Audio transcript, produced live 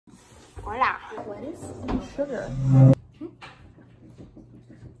Hola. Lettuce and sugar.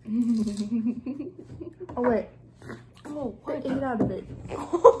 Oh wait. Oh, what? Eat out of it.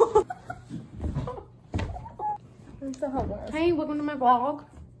 Hey, welcome to my vlog.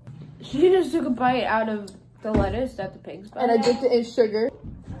 She just took a bite out of the lettuce that the pigs bite. And I dipped it in sugar.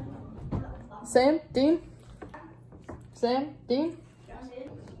 Sam, Dean? Sam, Dean?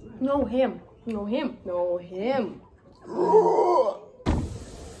 No, him. No, him. No, him. No,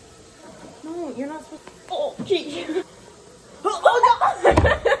 you're not supposed to. Oh, jeez.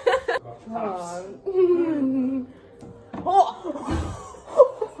 Oh,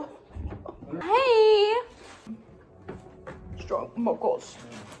 no. Hey. Strong muckles.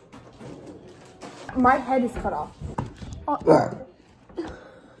 My head is cut off.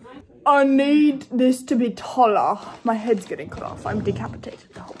 I need this to be taller. My head's getting cut off. I'm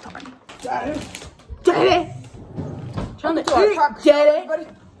decapitated the whole time. Get it! Get it!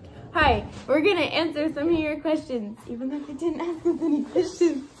 Hi, we're gonna answer some of your questions, even though I didn't ask us any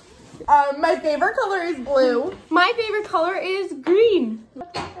questions. My favorite color is blue. My favorite color is green.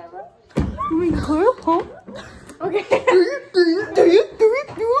 Okay.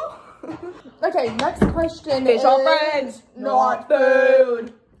 Okay, next question Fish is are friends, not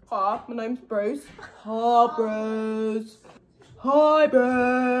food. Hi, my name's Bruce. Hi, Bruce. Hi,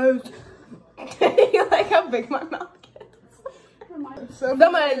 Bruce. You like how big my mouth gets?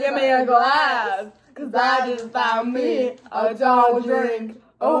 Somebody give me a glass, cause I just found me a tall drink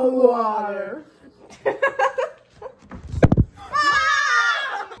of water.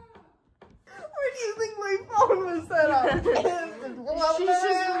 Where do you think my phone was set up? She's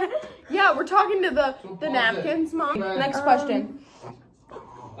just, yeah, we're talking to the napkins, Mom. Next question.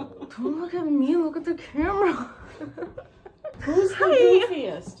 Don't look at me, look at the camera. Who's the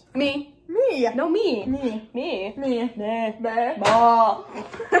goofiest? Me. Me. No, me. Me. Me. Me. Meh. Meh. Ma.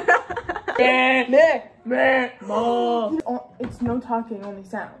 Meh. Meh. Meh. Ma. It's no talking, only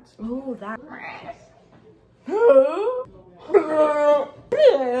sounds. Oh, that.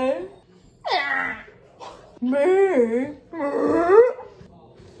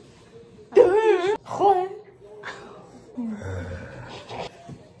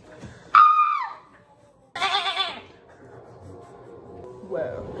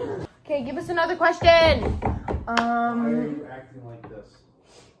 Whoa. Okay, give us another question. Why are you acting like this?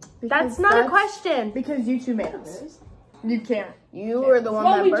 That's not a question. Because you two made us. You can't. You were the one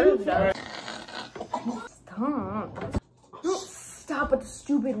Well, that we do birthed us. Stop. No, stop with the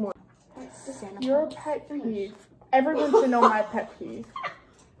stupid one. Your pet peeve. Everyone should know my pet peeve.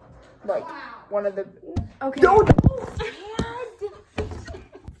 Like, one of the... Okay. Don't!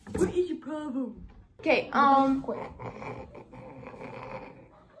 What is your problem? Okay,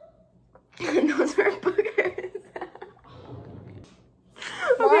 those are boogers.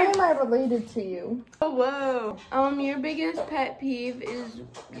 Why am I related to you? Oh, whoa. Your biggest pet peeve is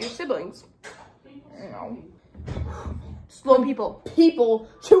your siblings. No. Slow people. People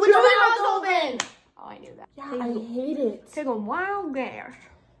chewing their mouths open! Oh, I knew that. Yeah, I hate it. Take a wild gas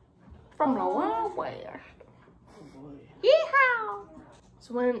from the wild west. Yeehaw!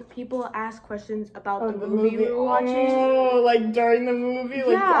 So when people ask questions about the movie we were watching, Oh, like during the movie,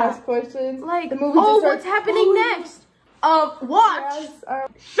 like Yeah. ask questions. like, the movie oh, just what's starts- happening next? Watch! Yes,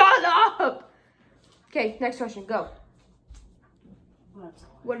 Shut up! Okay, next question, go.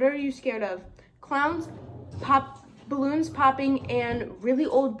 What are you scared of? Clowns, balloons popping, and really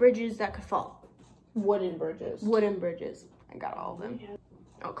old bridges that could fall. wooden bridges. Wooden bridges. I got all of them.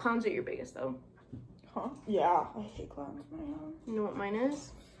 Oh, clowns are your biggest though. Huh? Yeah, I hate clowns, man. You know what mine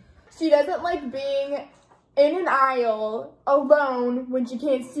is? She doesn't like being in an aisle alone when she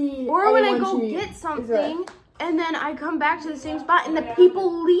can't see Or when I anyone go she get is something with. and then I come back to the same spot and the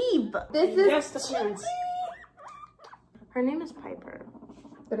people leave. This is Yes, the plants. Her name is Piper.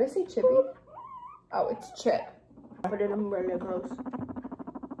 Did I say Chippy? Oh, it's Chip. Put it really close.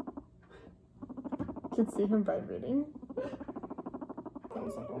 You can see him vibrating.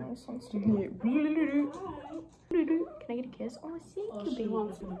 Can I get a kiss? Oh, thank you, She baby.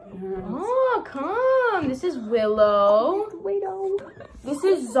 wants the parents. Oh, come. This is Willow. This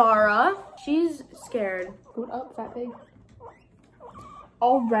is Zara. She's scared. Boot up, fat pig.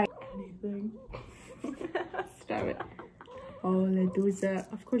 All right. Anything. Stop it. All I do is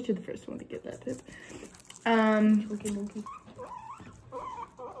that. Of course, you're the first one to get that tip. Monkey.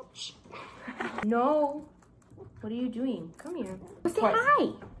 No. What are you doing? Come here. Go say What? hi.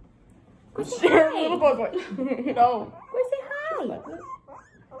 Go say Little hi. boy. No. Go say hi.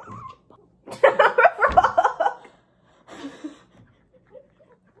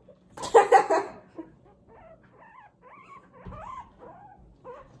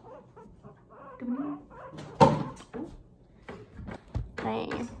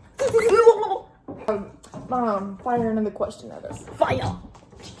 Same. Fire another question at us. Fire.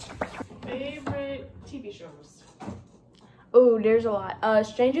 Favorite TV shows? Oh, there's a lot.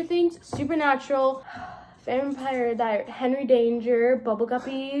 Stranger Things, Supernatural, Vampire Diary, Henry Danger, Bubble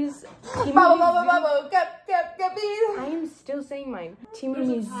Guppies, Team Guppies. I am still saying mine. Team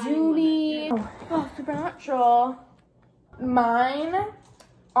Mizumi. Oh, Supernatural. Mine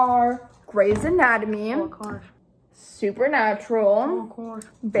are Grey's Anatomy, Oh, of course. Supernatural, Of course.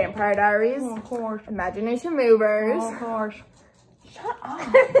 Vampire Diaries, Of course. Imagination Movers. Of course. Shut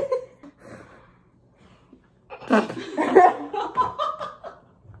up.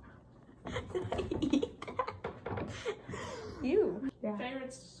 You. Yeah.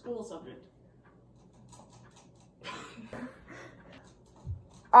 Favorite school subject?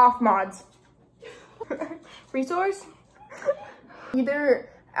 Off mods. Resource? Either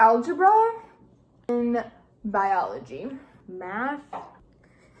algebra and biology. Math.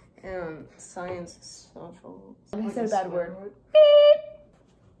 And science, social. I said a bad word.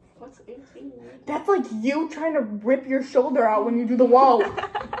 What's 18? That's like you trying to rip your shoulder out when you do the wall.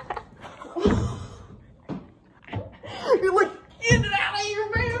 You're like, get it out of here,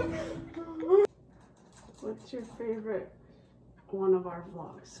 man. What's your favorite one of our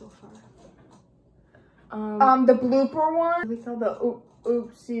vlogs so far? The blooper one. We call the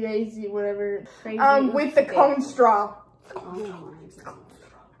oopsie daisy, whatever. Crazy With the cone straw. Oh my god.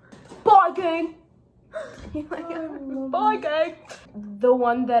 Bye, gang. Bye, gang. The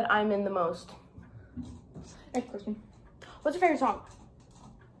one that I'm in the most. Next question. What's your favorite song?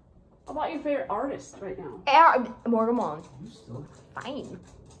 How about your favorite artist right now? Morgan Wallen. You still? Fine.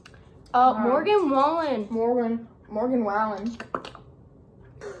 Morgan Wallen. Morgan Wallen.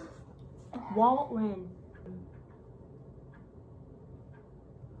 Wallen.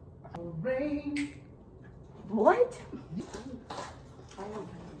 Rain. What?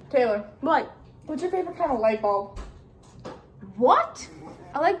 Taylor, What? what's your favorite kind of light bulb? What?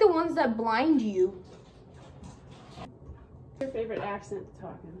 I like the ones that blind you. Your favorite accent to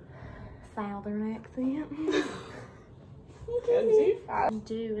talk in? Southern accent. Kenzie?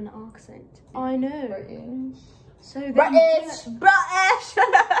 Do an accent. I know. British. So then British.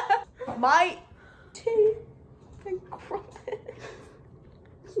 British. My teeth and crumpet.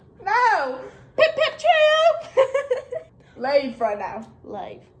 No. Pip pip champ. Live right now.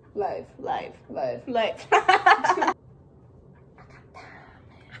 Live. Live. Live. Live. Live.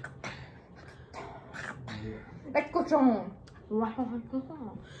 Next question.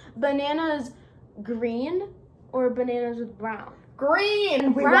 Bananas green or bananas with brown?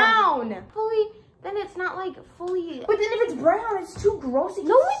 Green. Brown. Fully. Then it's not like fully. But then if it's brown, it's too gross. It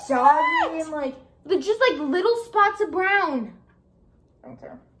No, gets it's soggy not. and like. They're just like little spots of brown. I don't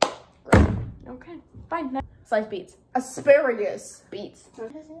care. Okay. Fine. Sliced beets. Asparagus. Beets.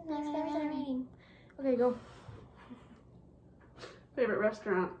 Okay, go. Favorite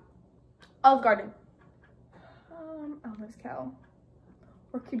restaurant? Olive Garden. Mezcal.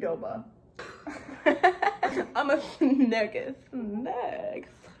 Or Qdoba. I'm a snag. Snag.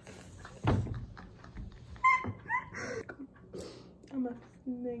 I'm a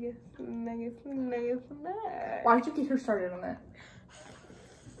snag. Snag. Snag. Snag. Why did you get her started on that?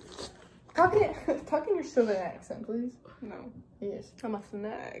 Talk in your southern accent, please. No. Yes. I'm a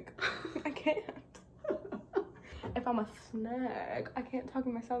snag. I can't. If I'm a snag, I can't talk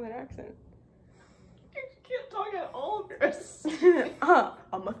in my southern accent. You can't talk at all, Chris.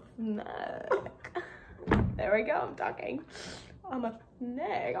 I'm a snag. There we go, I'm talking. I'm a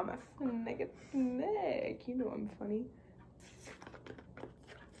snag. I'm a snag. Snag. You know I'm funny.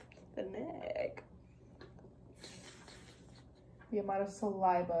 Snag. The amount of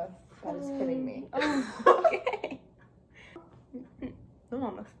saliva that is hitting me. Oh, okay. No,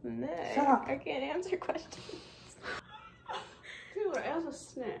 I'm a snag. Shut up. I can't answer questions. Taylor, as a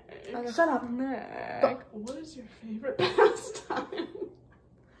snack, Shut up. Snag. what is your favorite pastime?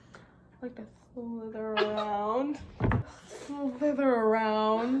 Like to slither around. Slither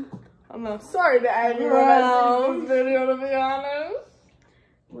around. I'm a Sorry to add you on this video, to be honest.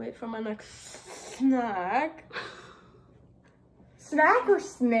 wait for my next snack. Snack or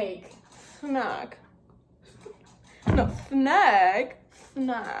snake? Snack. No, snag.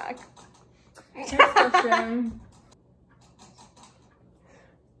 Snack. Next question.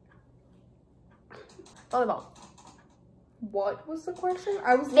 Volleyball. What was the question?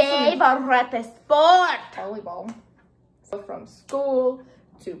 I was listening. Favorite sport. Volleyball. So from school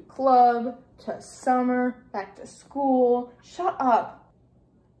to club to summer, back to school. Shut up.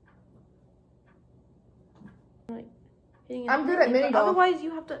 I'm good at mini golf. Otherwise,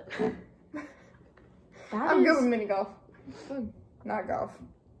 you have to. I'm good with mini golf. Good. Not golf.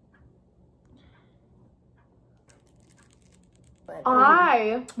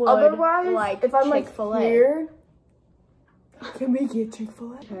 I would Otherwise, like if I'm like Chick-fil-A. here, can we get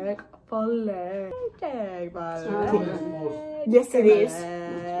Chick-fil-A? Chick-fil-A. Chick-fil-A. Yes, it is.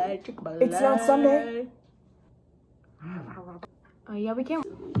 Chick-fil-A. It's not Sunday. Oh yeah, we can.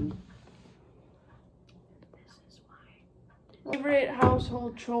 Favorite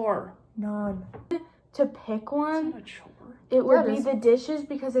household chore? None. To pick one, A chore. it would Yeah, it be is. the dishes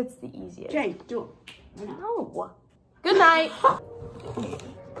because it's the easiest. Jay, do it. No. Good night.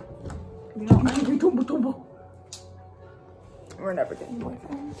 We're never getting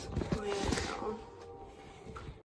boyfriends. Oh, yeah, no.